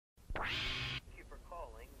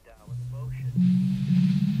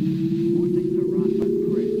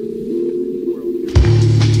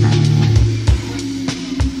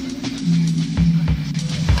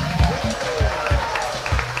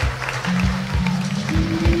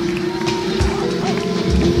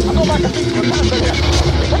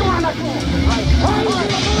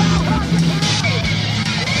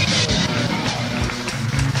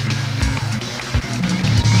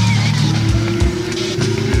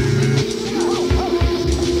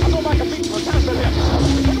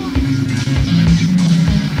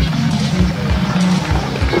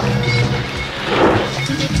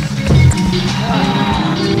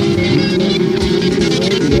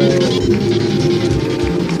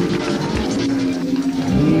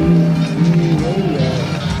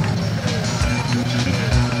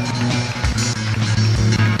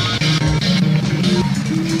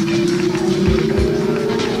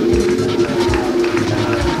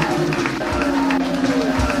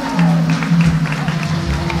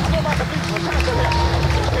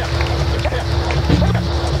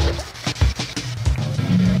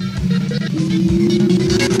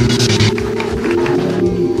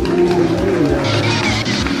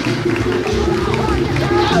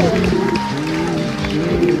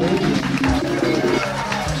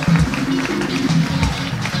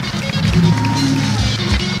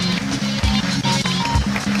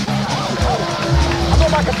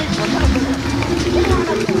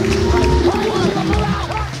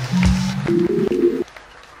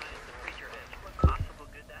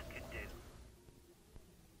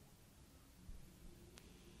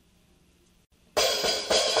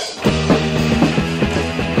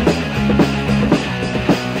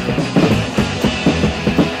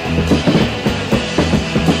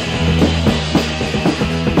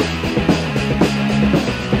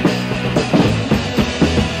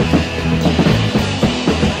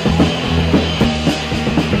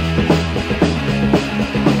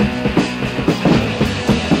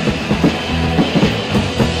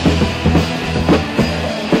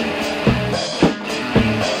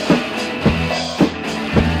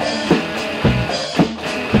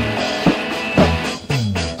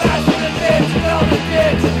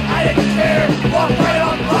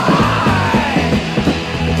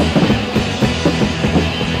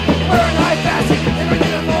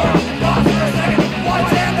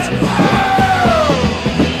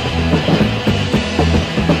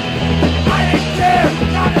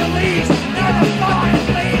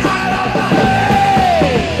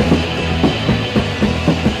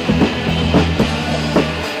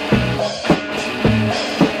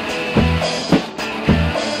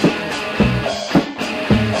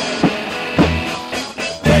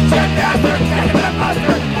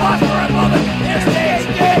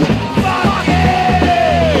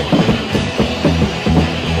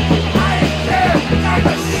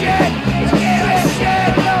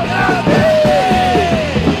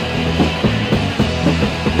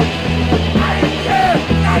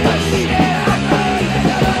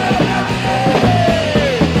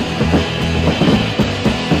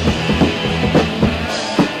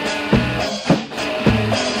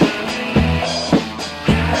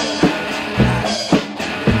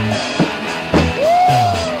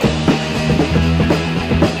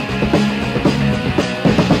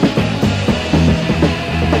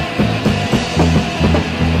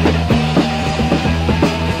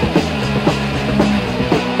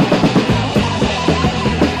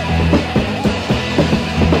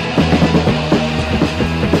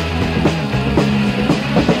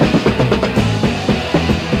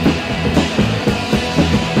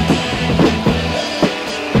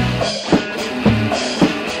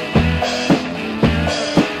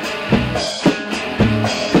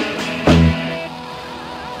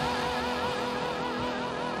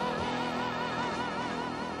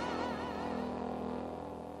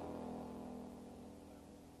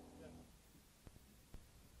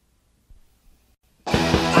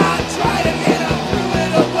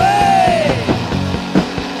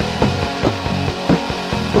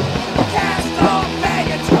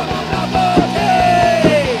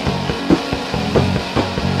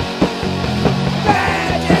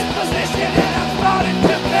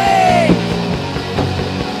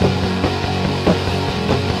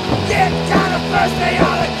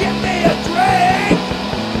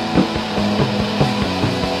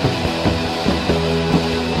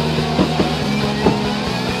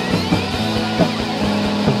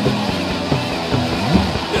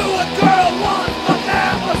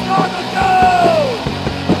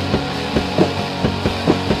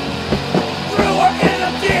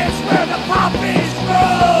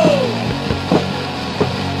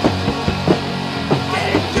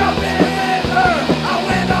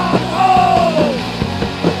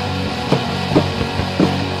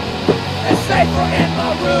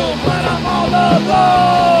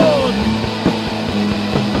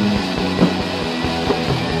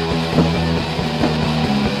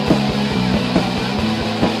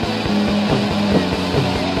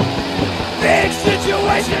Big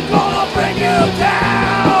situation gonna bring you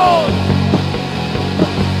down.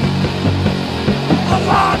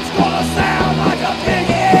 Alarm's gonna sound like a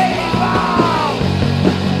piggy bomb.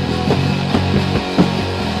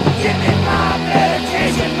 Give me my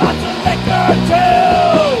medication, lots of liquor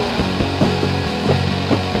too.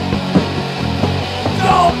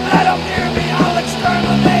 Don't let them near me, I'll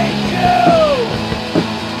exterminate you.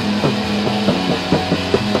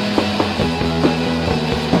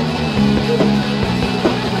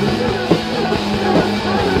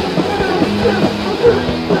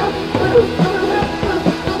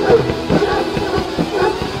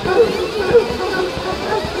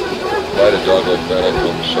 If I had a dog like that, I'd tell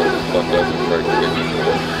him to shut the fuck up and try to kick me.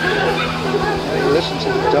 You listen to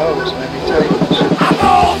the dogs, let me tell you this. I'm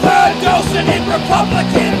overdosing in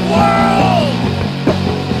Republican world.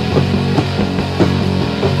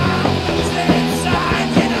 I'm losing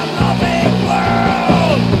sight in a loving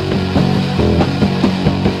world.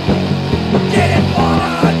 Didn't want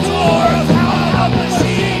a tour of how a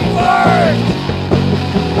machine works.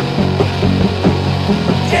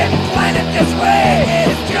 Didn't plan it this way,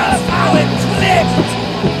 it's just how it clicked.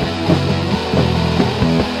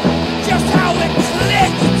 Just how it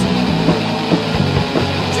clicked.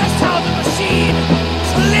 Just how the machine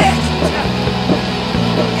clicked.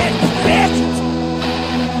 It clicked.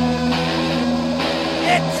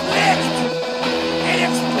 It clicked. It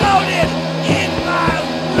exploded in my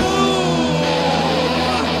room.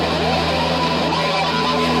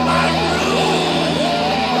 In my room.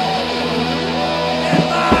 In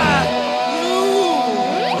my room.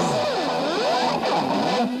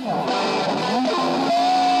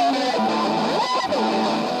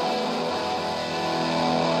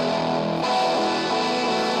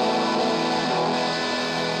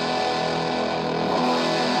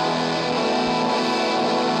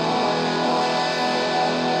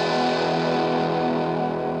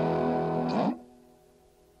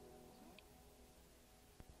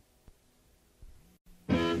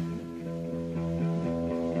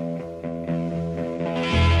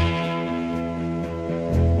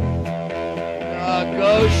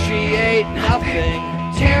 Negotiate nothing,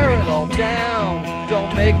 tear it all down.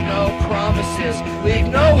 Don't make no promises, leave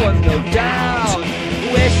no one no down.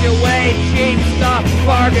 Wish away cheap stuff,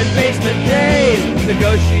 bargain basement days.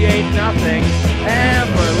 Negotiate nothing,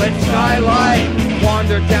 amber lit skylight.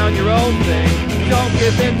 Wander down your own thing, don't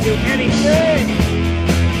give in to anything.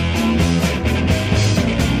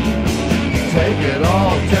 Take it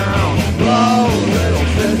all down, slow, little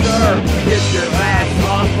sister. Get your ass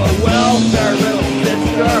off of welfare, little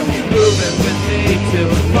sister. Moving with me to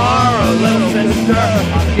tomorrow, little sister.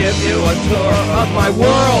 I'll give you a tour of my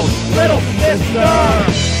world, little sister.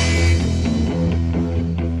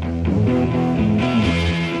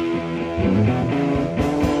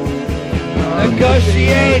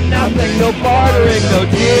 Negotiate nothing, no bartering, no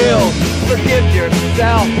deals. Forgive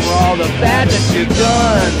yourself for all the bad that you've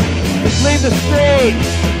done. Leave the streets,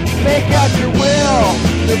 make out your will.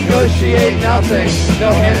 Negotiate nothing,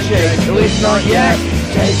 no handshake, at least not yet.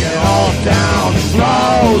 Take it all down,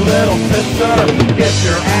 slow, little sister. Get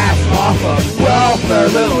your ass off of welfare,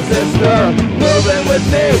 little sister. Moving with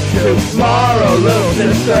me to tomorrow, little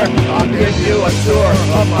sister. I'll give you a tour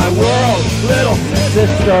of my world, little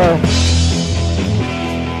sister.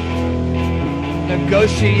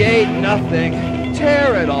 Negotiate nothing,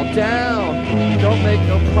 tear it all down. Don't make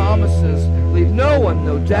no promises, leave no one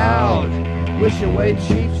no doubt. Wish away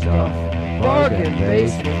cheap stuff, bargain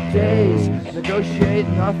basement days. Negotiate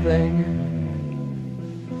nothing.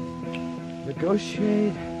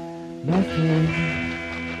 Negotiate nothing.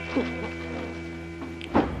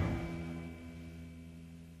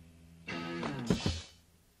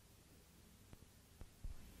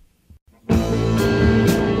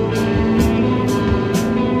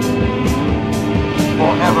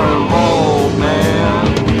 Forever old man.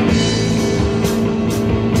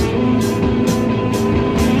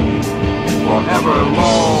 Forever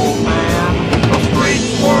old man. The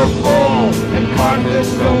streets were full in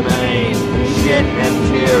carnage domain. Shit and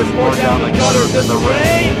tears poured down the gutters in the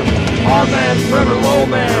rain. Our man's forever low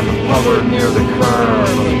man hovered near the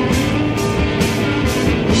curb.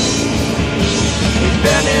 He's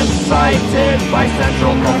been incited by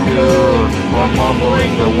Central Cocoon for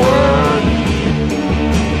mumbling the word.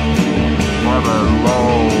 Forever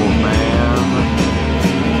low man.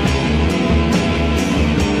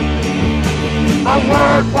 The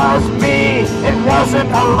word was me, it was wasn't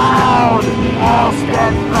allowed. All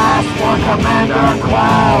steadfast for Commander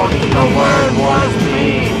Cloud. The word was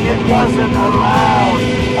me, it wasn't allowed.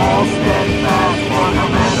 All steadfast for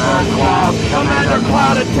Commander Cloud. Commander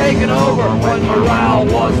Cloud had taken over when morale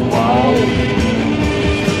was low.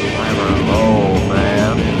 Never low,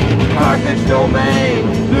 man. Carthage domain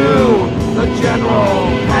knew the general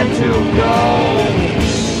had to go.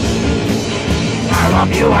 I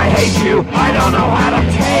love you, I hate you, I don't know how to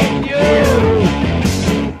take you.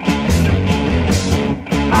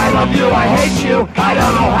 I love you, I hate you, I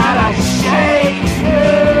don't know how to shake you.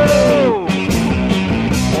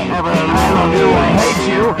 I love you, I hate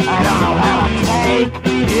you, I don't know how to take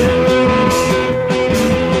you.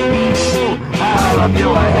 I love you,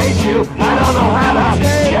 I hate you, I don't know how to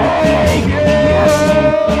shake you.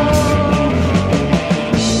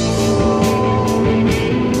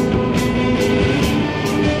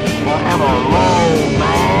 Forever low,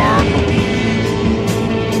 man.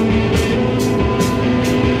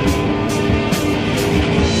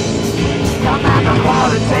 Commander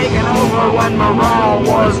Cloud had taken over when morale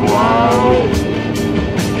was low.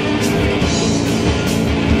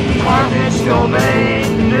 Carthage domain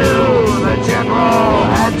knew the general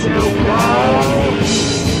had to go.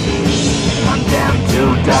 Condemned to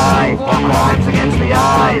die for crimes against the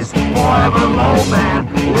eyes. Forever low, man,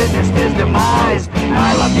 witnessed his demise.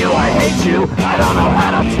 I love you, I hate you, I don't know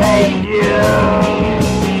how to take you.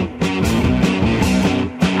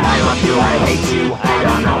 I love you, I hate you, I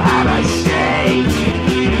don't know how to shake you.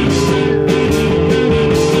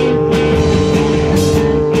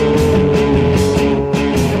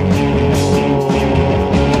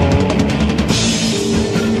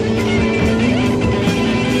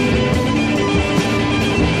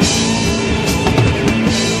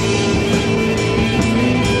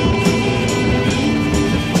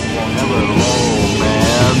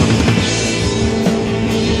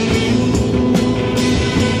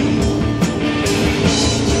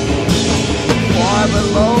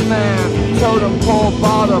 Totem pole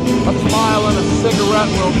bottom, a smile and a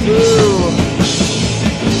cigarette will do.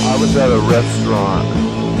 I was at a restaurant,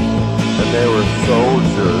 and there were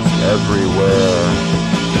soldiers everywhere.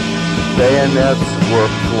 Bayonets were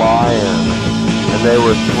flying, and they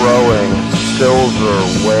were throwing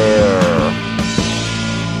silverware.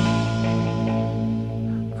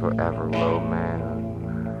 Forever low, man.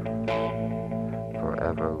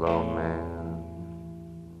 Forever low, man.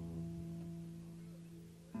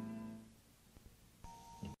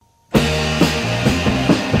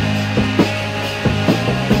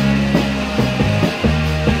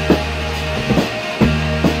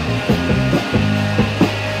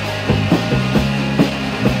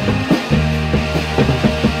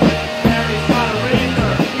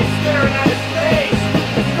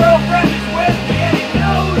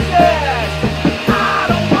 I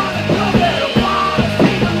don't wanna go there, I wanna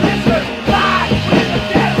see the lizard.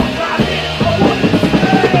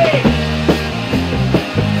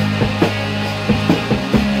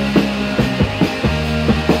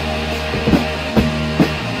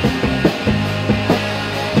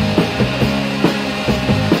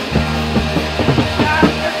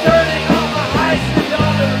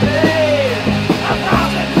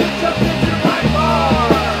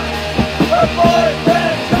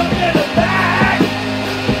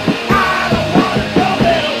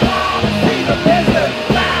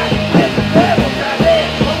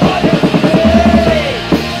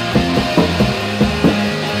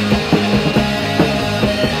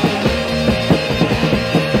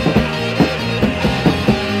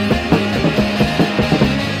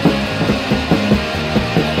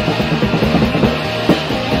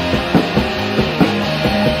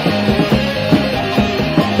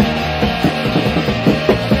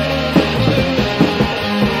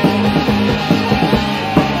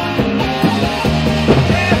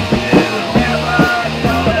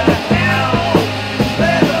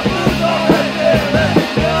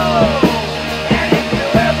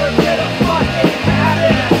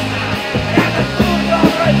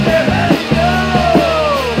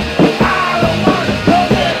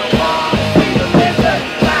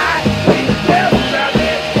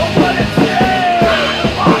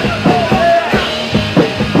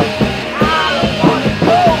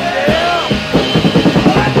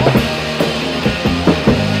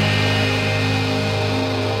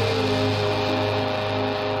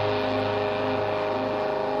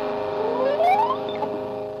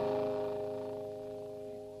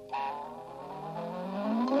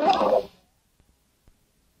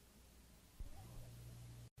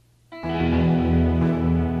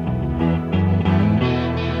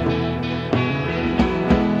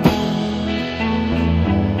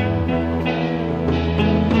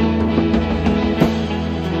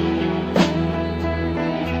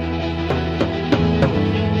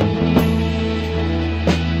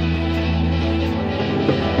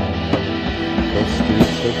 The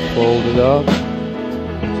streets have folded up,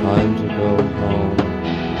 time to go home.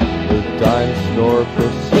 With dinosaur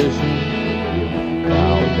precision, you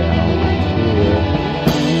bow down to it.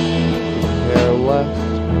 You care less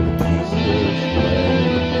when pieces lay.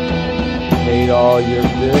 Paid all your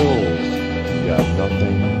bills, you got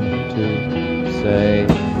nothing to say.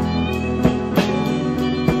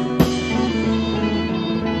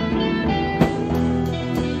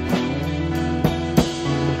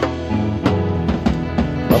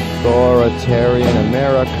 Authoritarian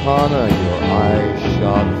Americana, your eyes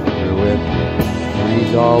shot through it.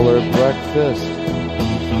 $3 breakfast,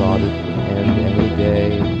 thought it would end any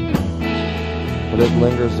day. But it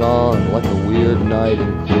lingers on like a weird night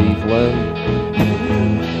in Cleveland,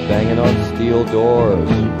 banging on steel doors,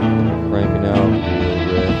 cranking out real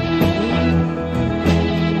rich.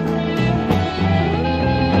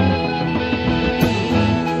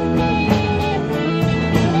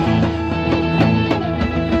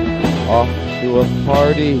 Off to a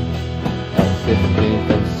party at 15th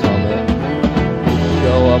and Summit.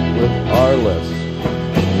 Show up with Arliss,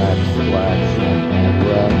 Max Black, and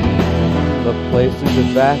Rep. The place is a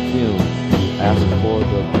vacuum. Ask for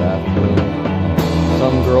the bathroom.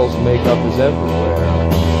 Some girls' makeup is everywhere.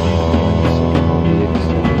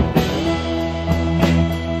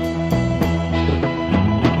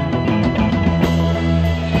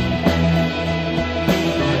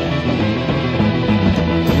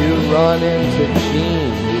 Run into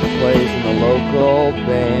Gene, who plays in the local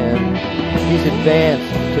band. He's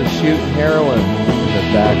advanced to shooting heroin in the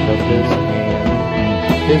back of his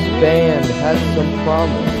hand. His band had some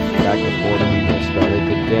promise back before people started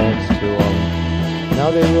to dance to them. Now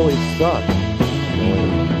they really suck,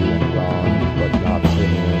 knowing doing wrong, but not to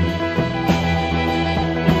him.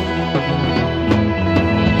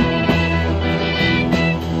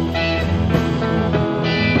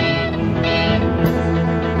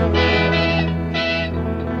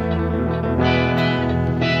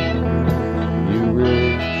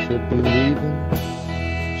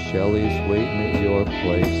 Shelley's waiting at your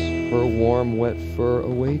place. Her warm, wet fur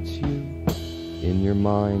awaits you. In your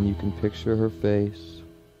mind, you can picture her face.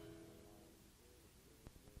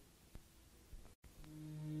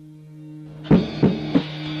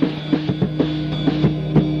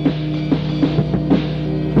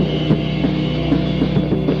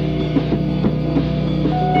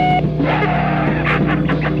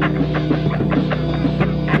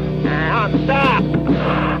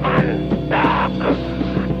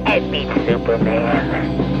 I beat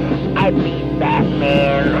Superman. I beat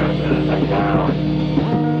Batman. And now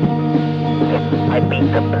I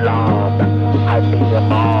beat the Blob. I beat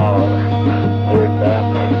them all. We're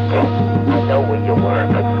next. I know where you work.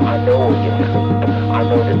 I know where you sleep. I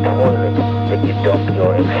know the toilet that you dump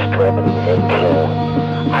your extremities into.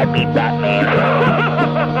 I beat Batman. I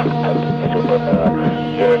beat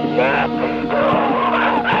Superman. You're next.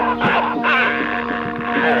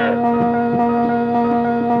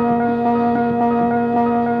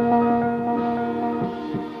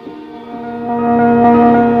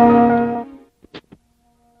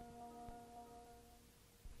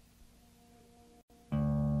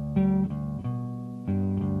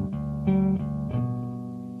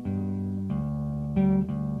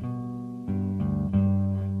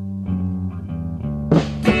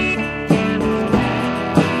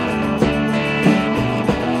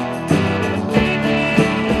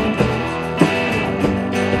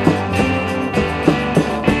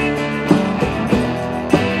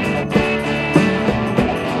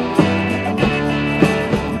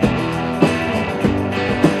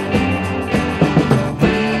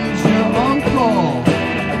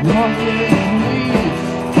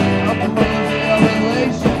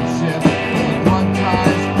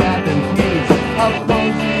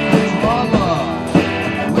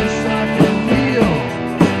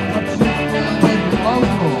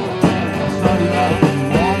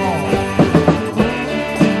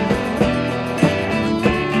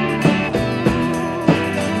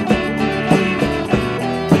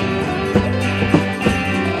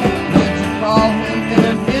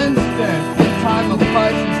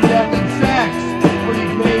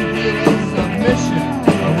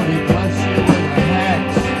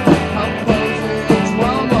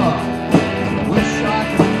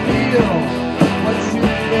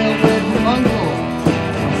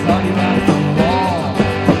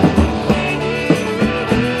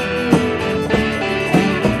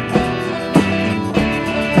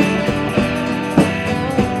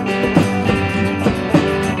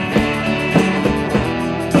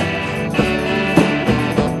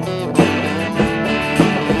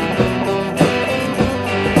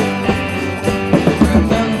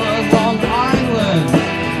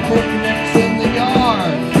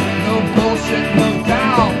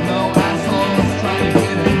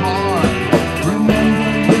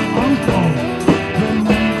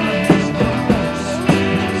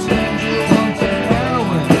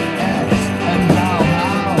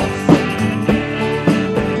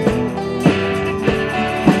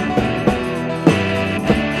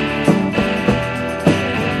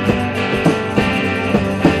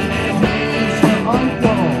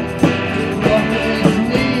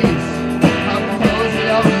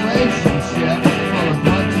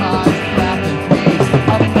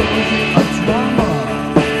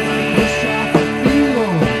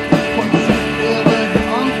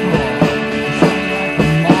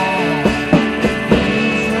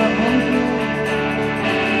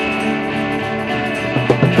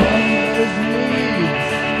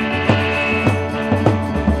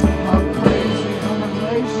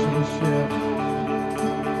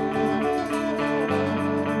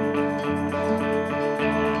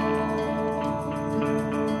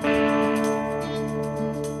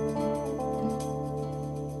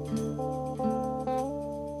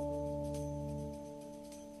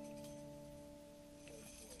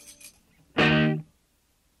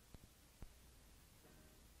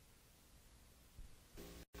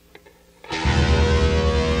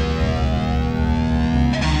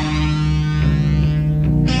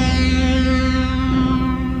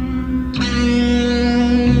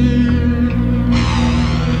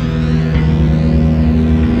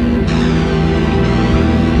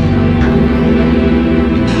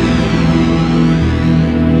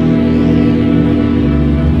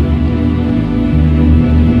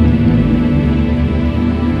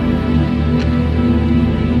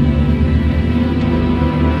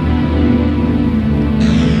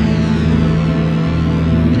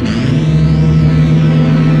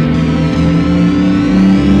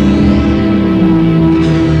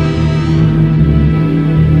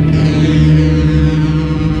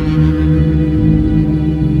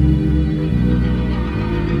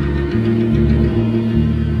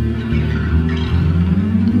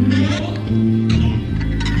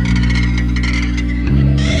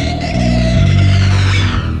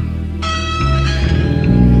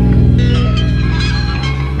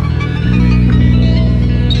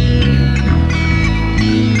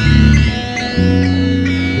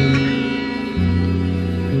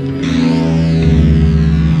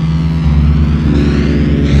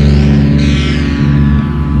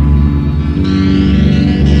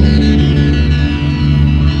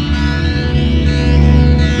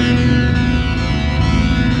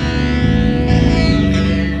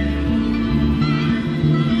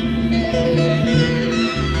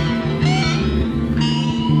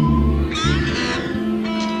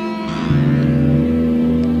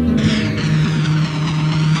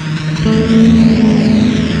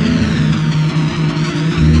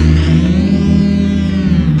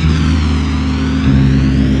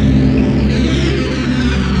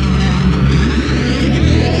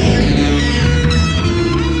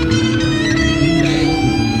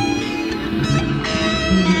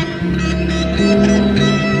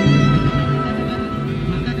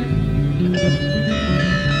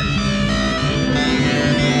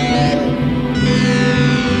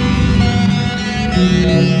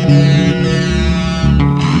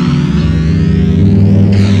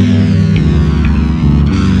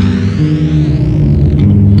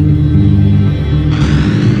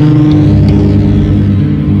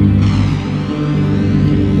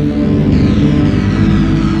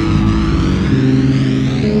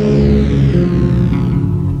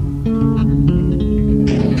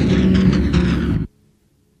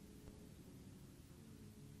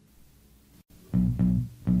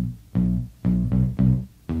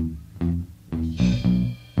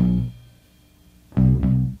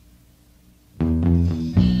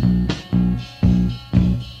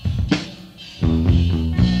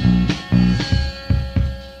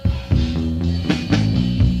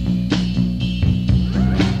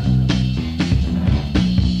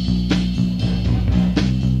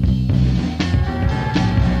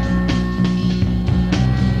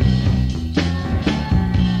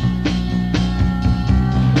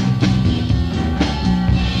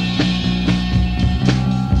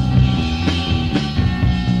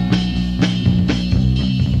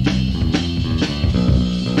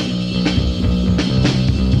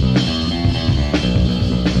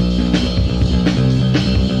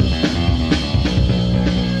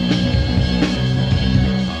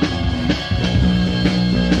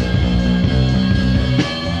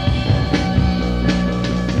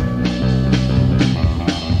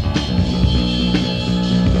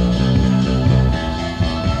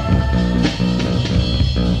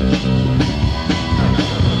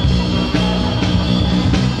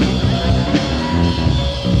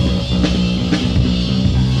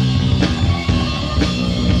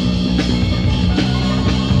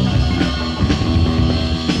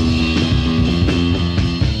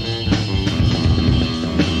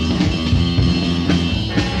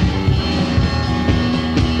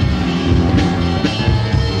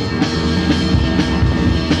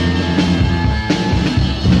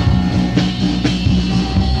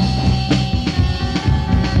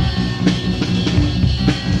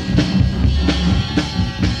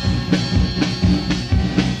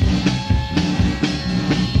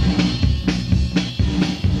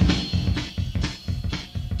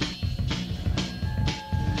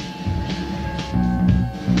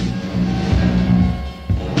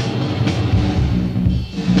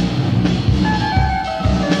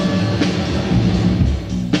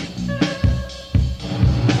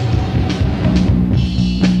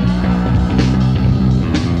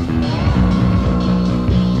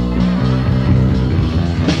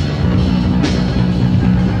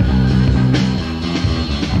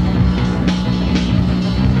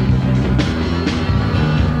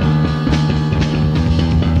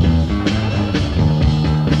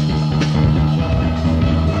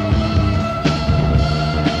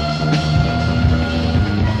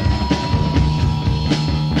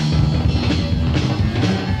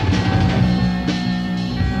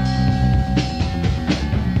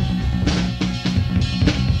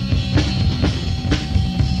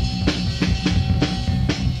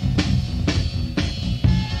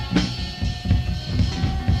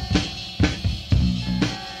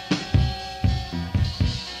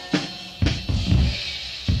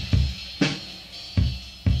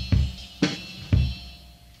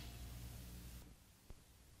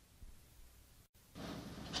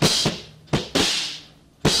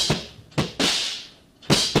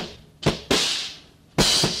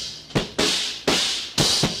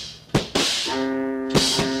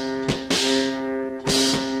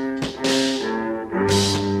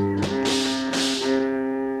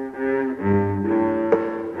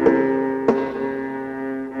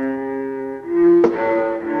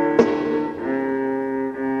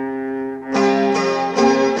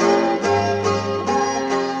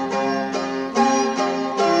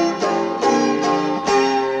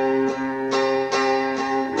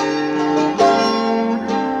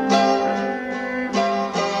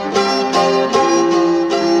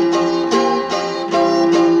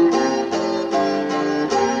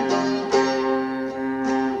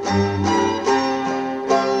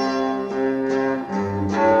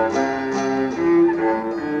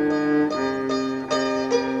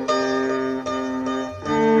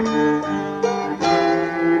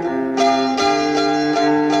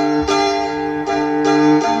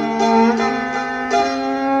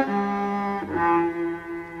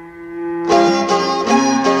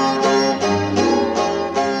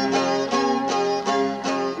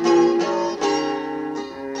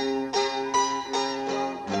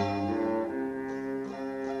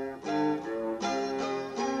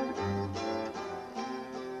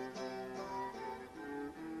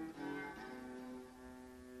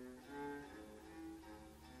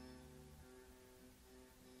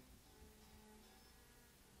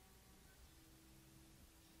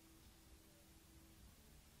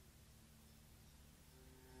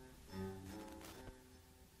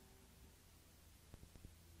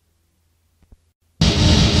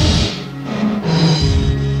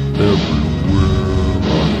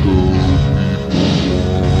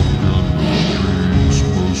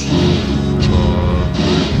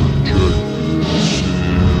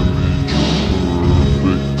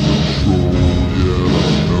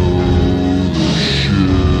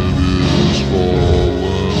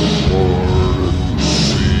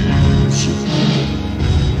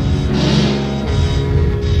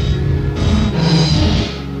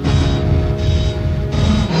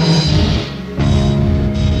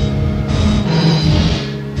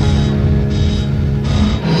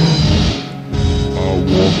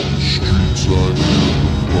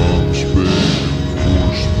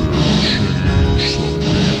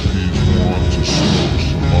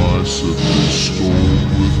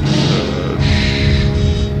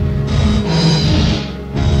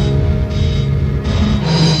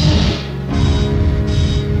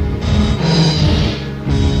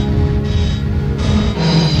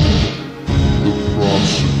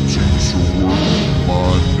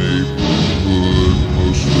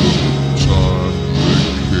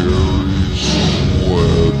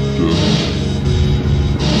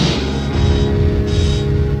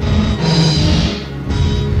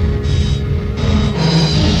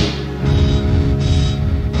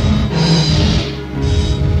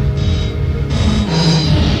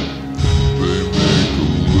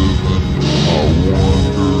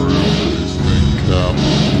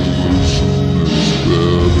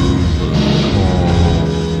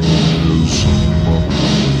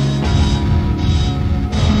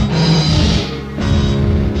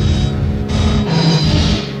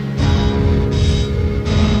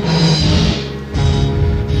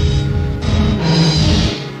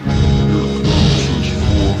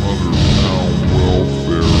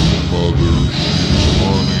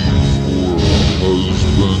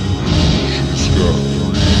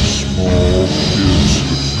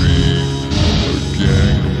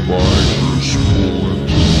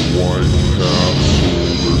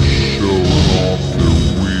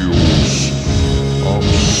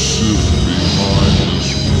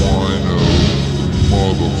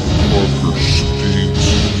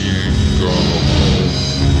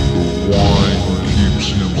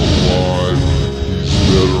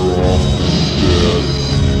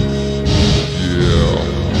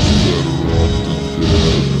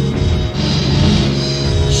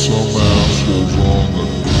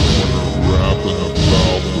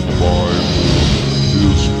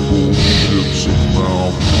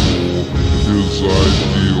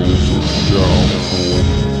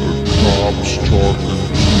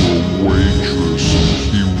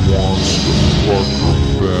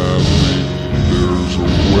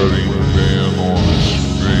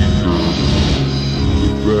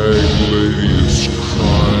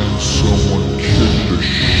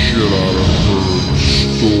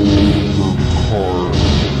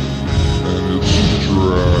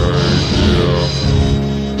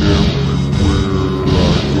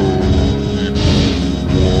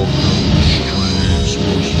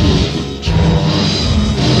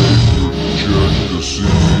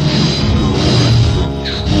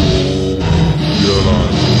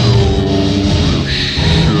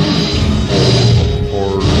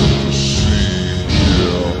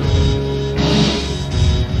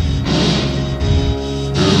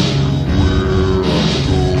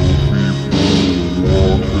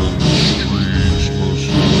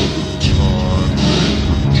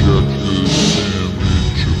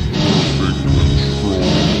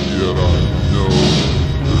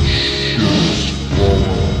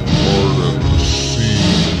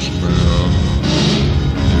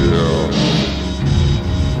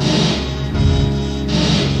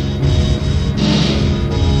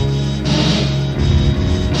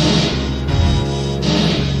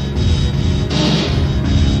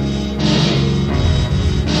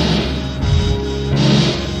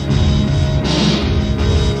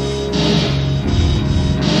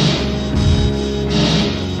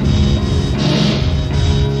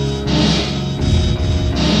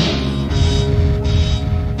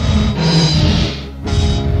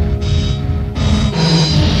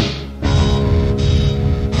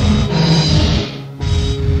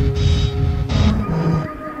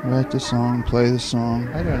 the song, play the song.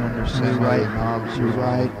 I don't understand why the knobs are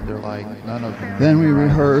right. They're like, none of them. Then we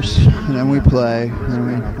rehearse, and then we play, and then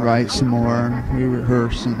we write some more, and we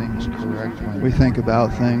rehearse, and Things correct when we think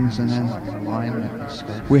about things, and then alignment and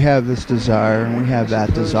stuff. we have this desire, and we have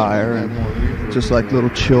that desire, and just like little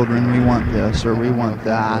children, we want this or we want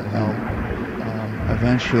that, and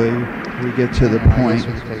eventually we get to the point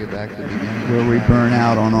Let's take it back to the beginning. where we burn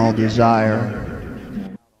out on all desire.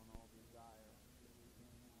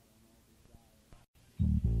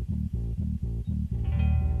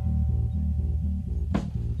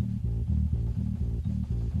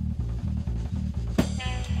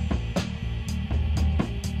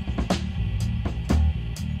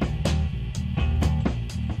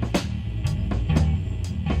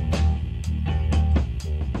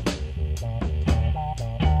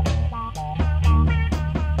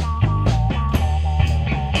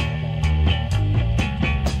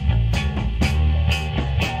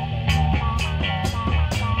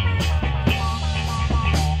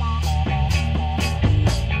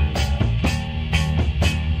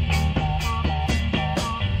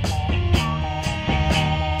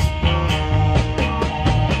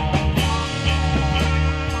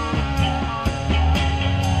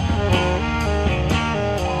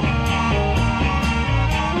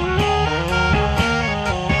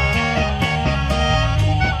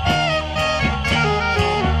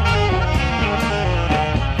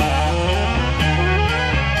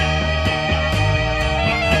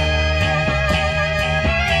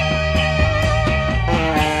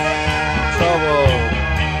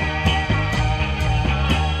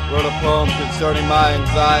 Concerning my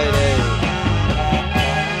anxiety.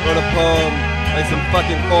 Wrote a poem like some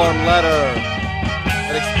fucking form letter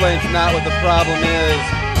that explains not what the problem is,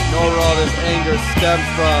 nor where all this anger stems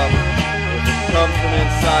from. If it comes from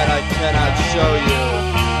inside, I cannot show you.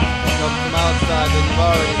 If it comes from outside, then you've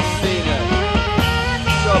already seen it.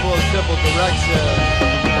 Trouble is simple direction.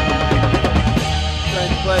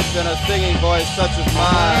 Strange place in a singing voice such as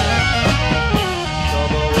mine.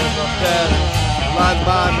 Trouble with a pen, lines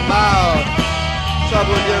behind the mouth.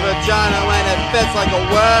 Trouble with your vagina when it fits like a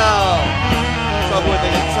well. Trouble with the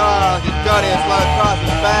guitar like a gunny is slung across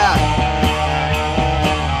his back.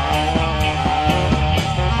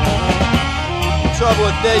 Trouble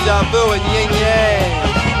with deja vu and yin yang.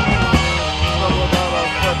 Trouble with all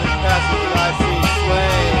those perfect passes that I see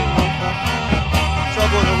swing.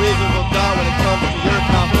 Trouble with a reasonable doubt when it comes to your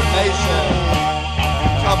confirmation.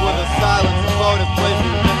 Trouble with a silence emotive places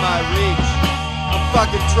within my reach.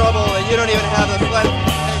 Fucking trouble and you don't even have the slightest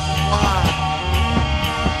indication why.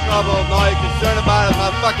 Trouble and all you're concerned about is my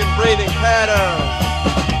fucking breathing pattern.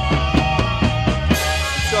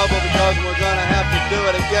 Trouble because we're gonna have to do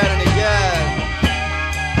it again and again.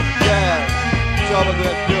 Yeah. Trouble to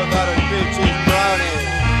do without our cream cheese brownies.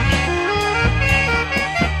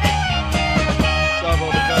 Trouble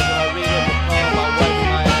because when I read the poem I wipe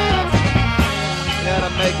my ass. And I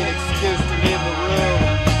make an excuse to leave the room.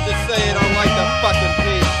 Just say you don't like the fucking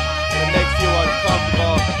piece. It makes you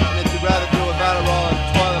uncomfortable, and that you'd rather do without a roll of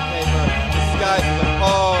toilet paper disguised as a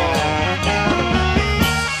poem.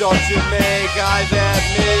 Don't you make eyes at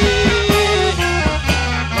me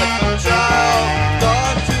like some child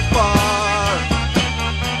gone too far.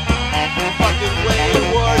 Fucking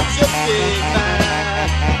wayward gypsy man.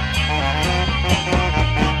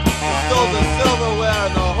 You stole the silverware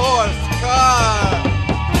and the horse car.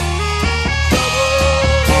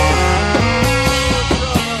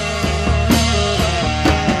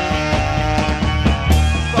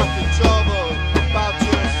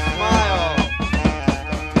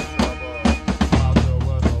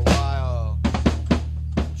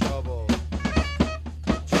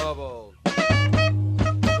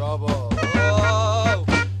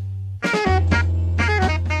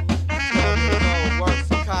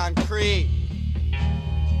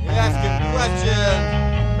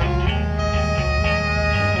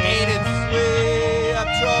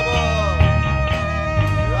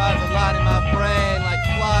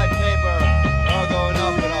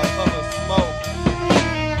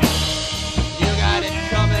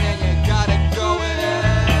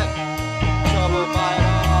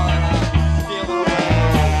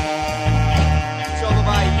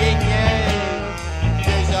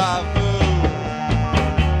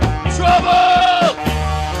 Trouble!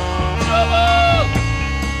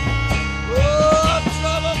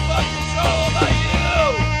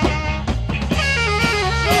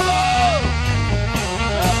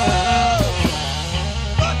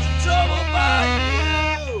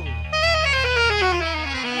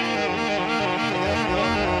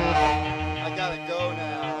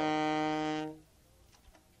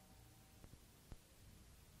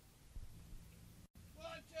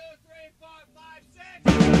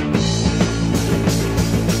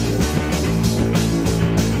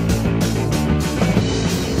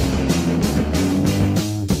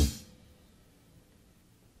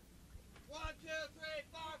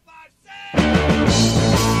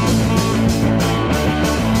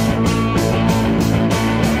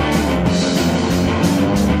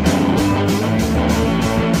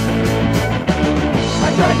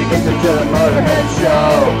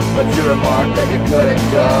 remarked that you couldn't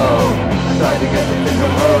go. I tried to get you to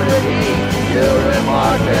road to eat. You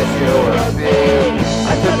remarked that you were a bee.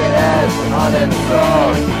 I took it as an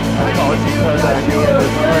uninsult. I called you cause I knew it was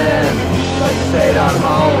friend. But you stayed on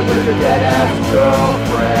home with your dead-ass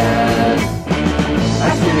girlfriend.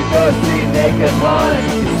 Asked you to go see Naked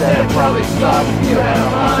Lunch. You said it probably sucked if you had a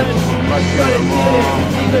hunch. But you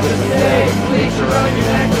didn't, even to stay. Bleach around your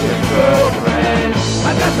neck with your girlfriend.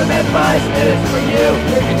 I got some advice and it's for you.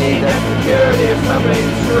 If you need that security or somebody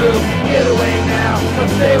who's true, get away now, come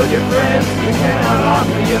stay with your friends. We cannot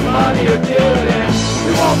offer you money or dividends. We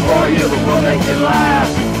won't bore you but we'll make you laugh.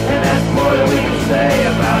 And that's more than we can say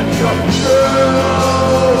about your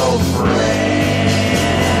girlfriend.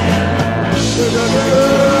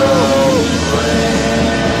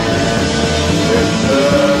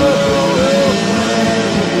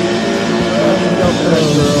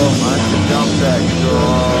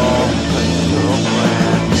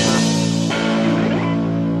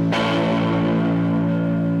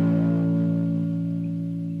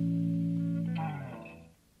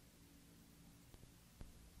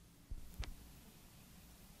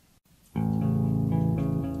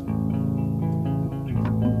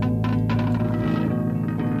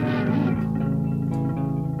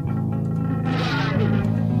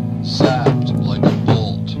 Zapped like a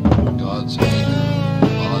bolt, God's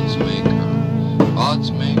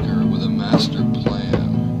maker with a master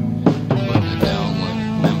plan, putting it down like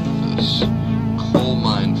Memphis, coal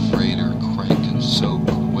mine freighter cranking so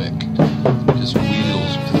quick, his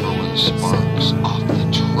wheels throwing sparks off the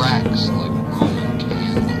tracks like Roman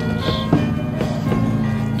candles.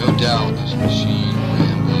 No doubt this machine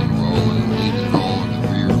rambling, rolling, leaving it all in the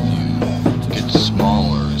rear view, gets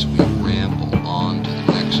smaller as we ramble on to the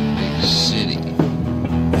next big city.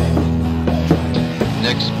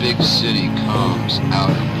 Next big city comes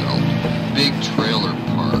Outer Belt, big trailer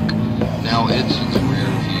park. Now it's in the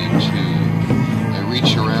rear view too. I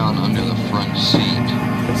reach around under the front seat,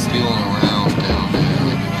 feeling around down there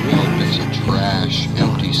like a real bits of trash,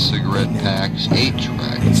 empty cigarette packs,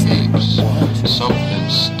 8-track tapes, something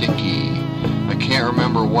sticky. I can't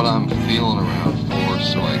remember what I'm feeling around for,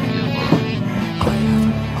 so I give up.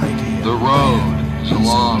 The road is a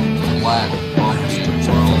long, flat, bumpy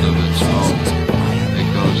world of its own. It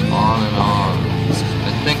goes on and on. I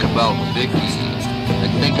think about Vicky. I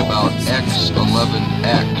think about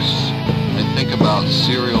X11X. I think about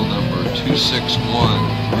serial number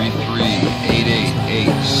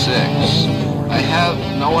 261338886. I have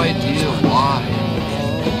no idea why.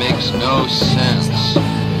 It makes no sense.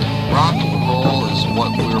 Rock and roll is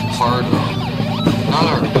what we're part of, not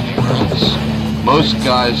our parents. Most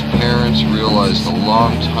guys' parents realized a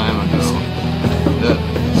long time ago that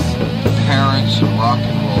parents and rock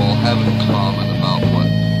and roll have in common about what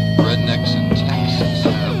rednecks in Texas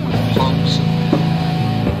have with punks and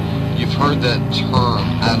men. You've heard that term,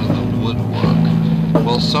 out of the woodwork.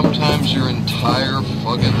 Well, sometimes your entire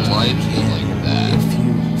fucking life is like that.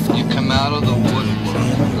 You come out of the woodwork,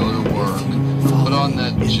 go to work, put on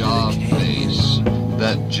that job face,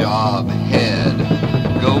 that job head,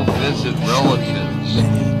 go visit relatives,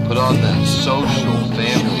 put on that social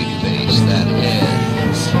family face, that head.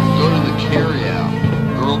 Go to the carryout.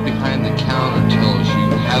 Girl behind the counter tells you,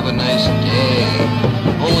 have a nice day.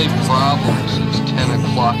 Only problem is it's 10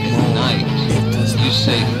 o'clock at night. You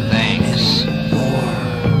say thanks.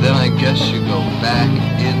 Then I guess you go back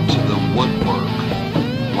into the woodwork.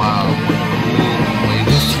 Wow, what a cool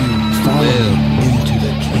place to live into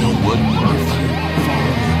the woodwork.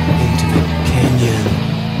 Into the canyon.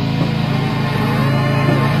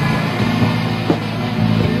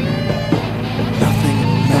 Nothing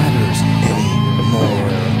matters anymore.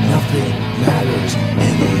 Nothing matters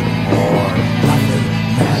anymore.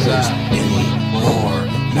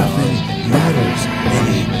 Nothing matters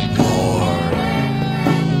anymore.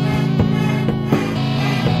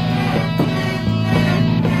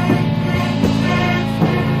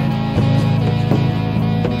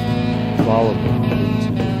 Follow me.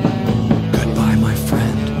 Goodbye, my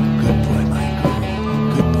friend. Goodbye, my girl.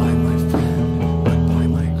 Goodbye, my friend. Goodbye,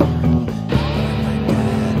 my girl. Goodbye, my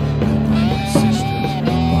dad. Goodbye, my sisters.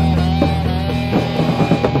 Goodbye, my brother.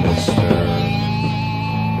 Goodbye, mister.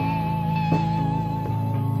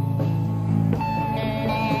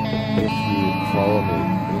 If you follow me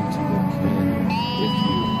into the canyon, if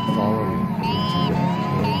you follow me into the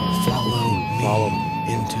canyon, Follow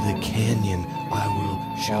me into the canyon. I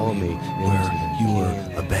will show you where you were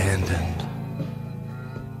abandoned.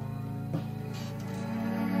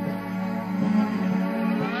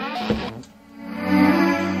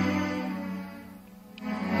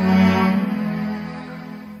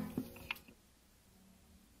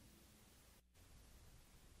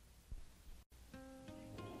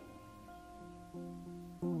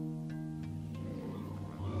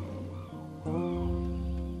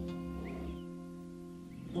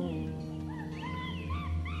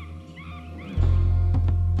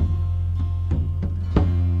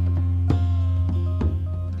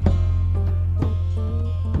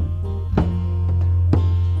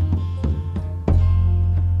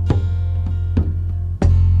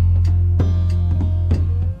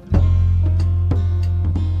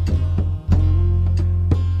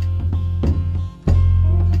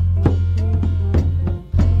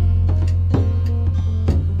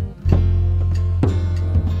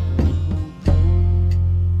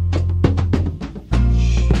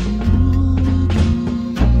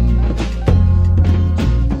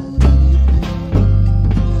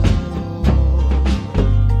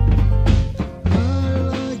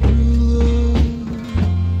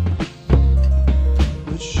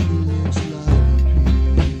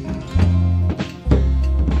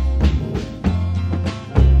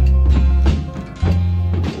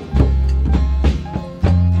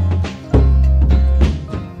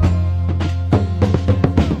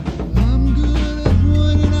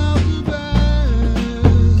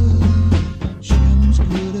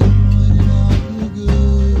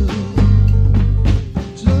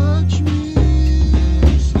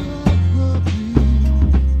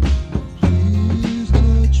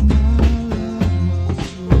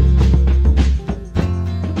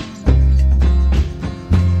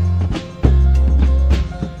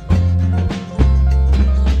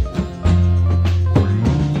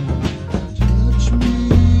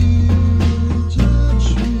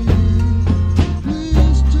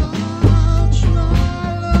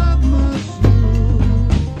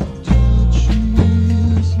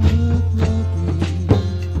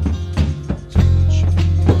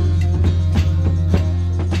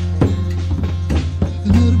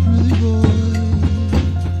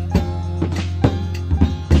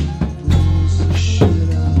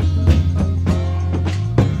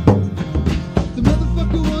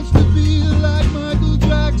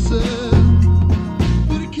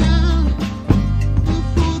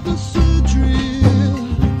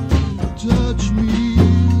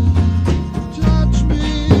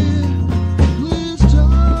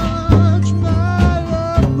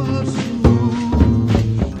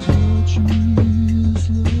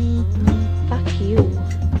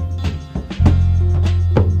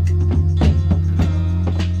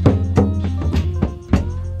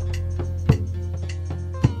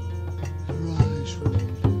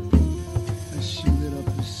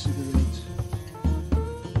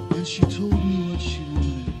 She told me what she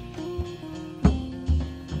wanted,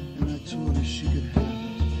 and I told her she could have it.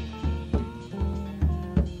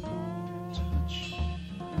 Touch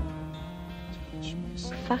me.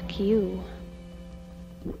 Fuck you.